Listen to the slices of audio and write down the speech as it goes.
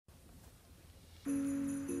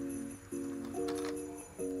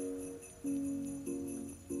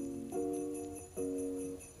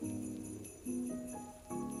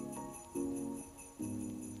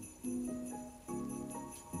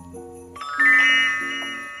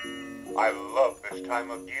I love this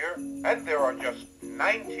time of year, and there are just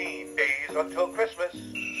 19 days until Christmas.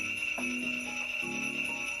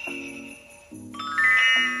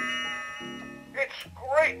 It's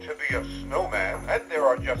great to be a snowman, and there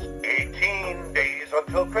are just 18 days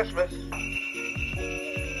until Christmas.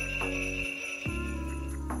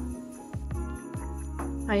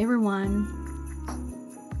 Hi everyone,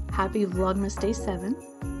 happy Vlogmas Day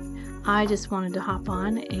 7. I just wanted to hop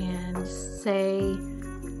on and say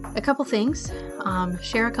a couple things,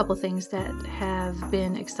 share a couple things that have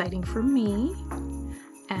been exciting for me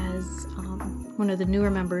as one of the newer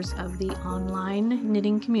members of the online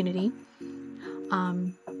knitting community.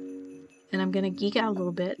 And I'm going to geek out a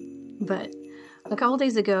little bit, but a couple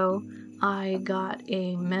days ago I got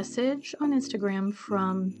a message on Instagram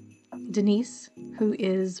from Denise, who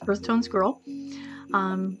is Earthtone's girl,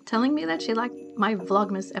 telling me that she liked my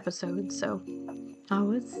Vlogmas episode, so I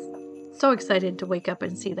was so excited to wake up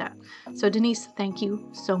and see that. So Denise, thank you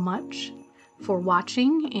so much for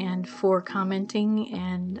watching and for commenting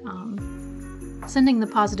and sending the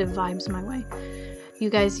positive vibes my way. You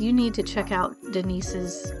guys, you need to check out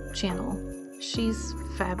Denise's channel. She's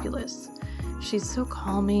fabulous. She's so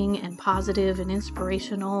calming and positive and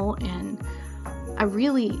inspirational, and I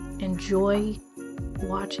really enjoy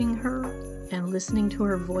watching her and listening to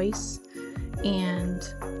her voice, and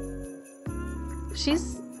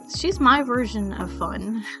she's my version of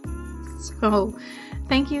fun. So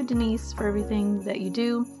thank you, Denise, for everything that you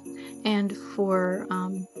do and for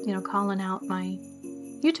calling out my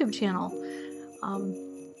YouTube channel.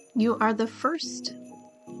 You are the first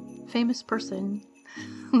famous person,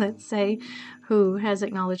 let's say, who has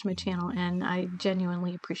acknowledged my channel, and I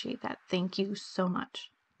genuinely appreciate that. Thank you so much.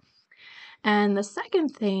 And the second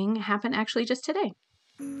thing happened actually just today.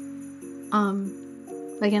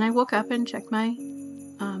 Again, I woke up and checked my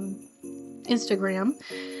Instagram,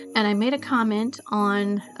 and I made a comment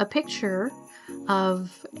on a picture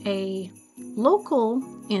of a local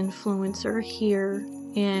influencer here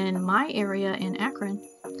in my area in Akron,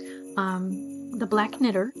 the Black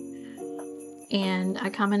Knitter. And I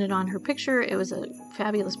commented on her picture. It was a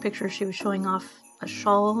fabulous picture. She was showing off a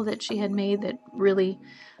shawl that she had made that really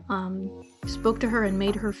spoke to her and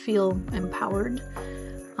made her feel empowered.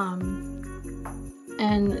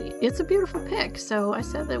 And it's a beautiful pic. So I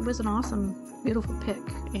said that it was an awesome, beautiful pic.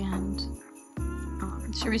 And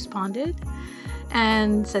she responded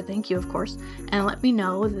and said thank you, of course, and let me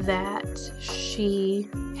know that she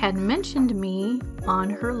had mentioned me on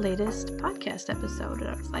her latest podcast episode. And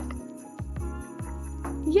I was like,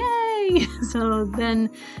 yay! So then,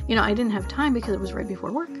 I didn't have time because it was right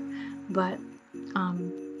before work, but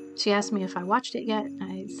she asked me if I watched it yet.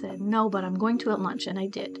 I said no, but I'm going to at lunch, and I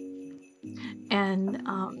did.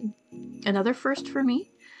 And another first for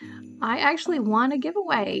me, I actually won a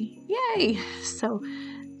giveaway. Yay! So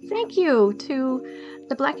thank you to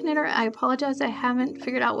the Black Knitter. I apologize, I haven't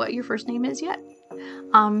figured out what your first name is yet.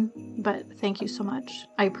 But thank you so much.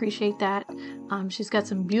 I appreciate that. She's got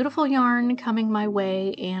some beautiful yarn coming my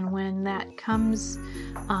way, and when that comes,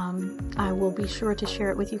 I will be sure to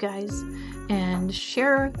share it with you guys and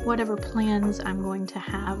share whatever plans I'm going to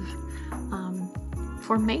have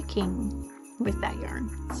for making with that yarn.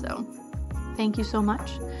 So thank you so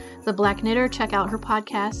much. The Black Knitter, check out her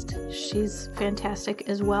podcast. She's fantastic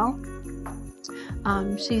as well.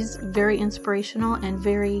 She's very inspirational and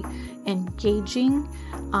very engaging,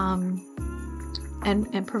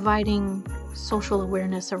 and providing social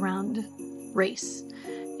awareness around race.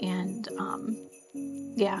 And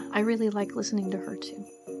yeah, I really like listening to her too.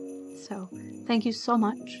 So thank you so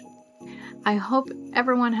much. I hope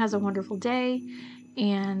everyone has a wonderful day,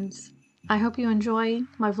 and I hope you enjoy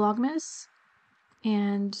my Vlogmas.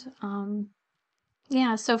 And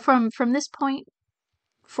yeah, so from this point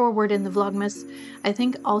forward in the Vlogmas, I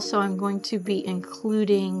think also I'm going to be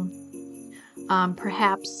including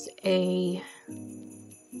perhaps a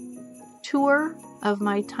tour of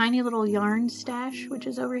my tiny little yarn stash, which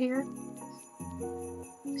is over here.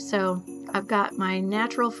 So I've got my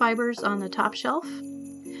natural fibers on the top shelf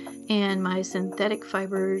and my synthetic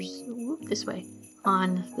fibers this way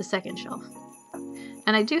on the second shelf.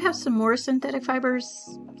 And I do have some more synthetic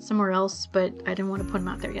fibers somewhere else, but I didn't want to put them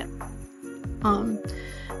out there yet.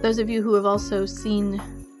 Those of you who have also seen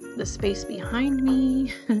the space behind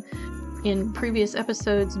me in previous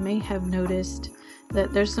episodes may have noticed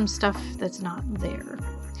that there's some stuff that's not there.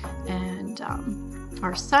 And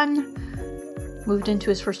our son moved into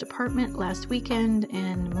his first apartment last weekend,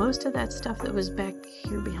 and most of that stuff that was back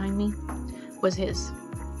here behind me was his.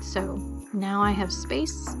 So now I have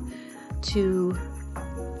space to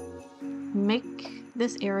make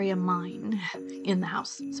this area mine in the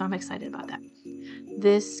house. So I'm excited about that.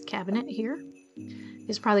 This cabinet here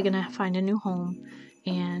is probably going to find a new home.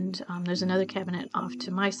 And there's another cabinet off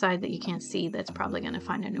to my side that you can't see that's probably going to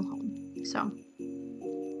find a new home. So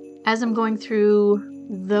as I'm going through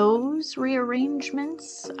those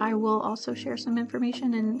rearrangements, I will also share some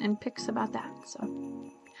information and pics about that. So,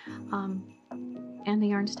 and the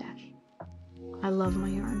yarn stash. I love my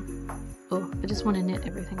yarn. Oh, I just want to knit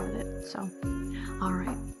everything with it. So, all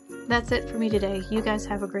right. That's it for me today. You guys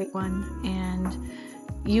have a great one, and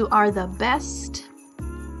you are the best.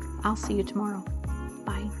 I'll see you tomorrow.